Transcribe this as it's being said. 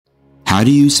How to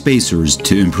use spacers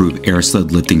to improve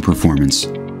Airsled lifting performance.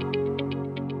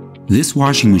 This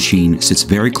washing machine sits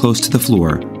very close to the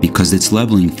floor because its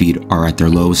leveling feet are at their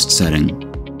lowest setting.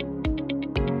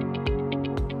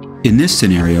 In this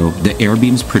scenario, the air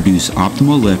beams produce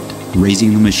optimal lift,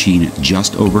 raising the machine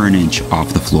just over an inch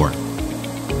off the floor.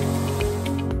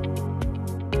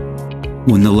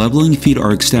 When the leveling feet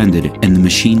are extended and the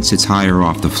machine sits higher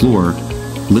off the floor,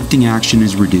 lifting action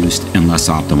is reduced and less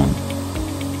optimal.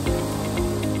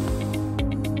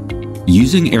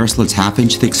 Using Airsled's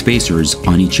half-inch thick spacers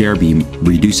on each air beam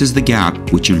reduces the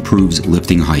gap, which improves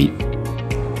lifting height.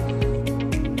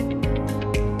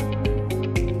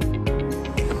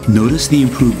 Notice the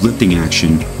improved lifting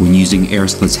action when using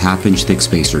Airsled's half-inch thick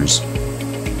spacers.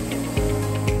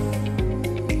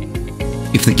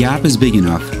 If the gap is big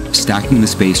enough, stacking the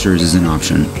spacers is an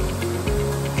option.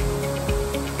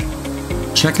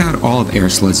 Check out all of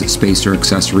Airsled's spacer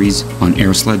accessories on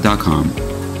airsled.com.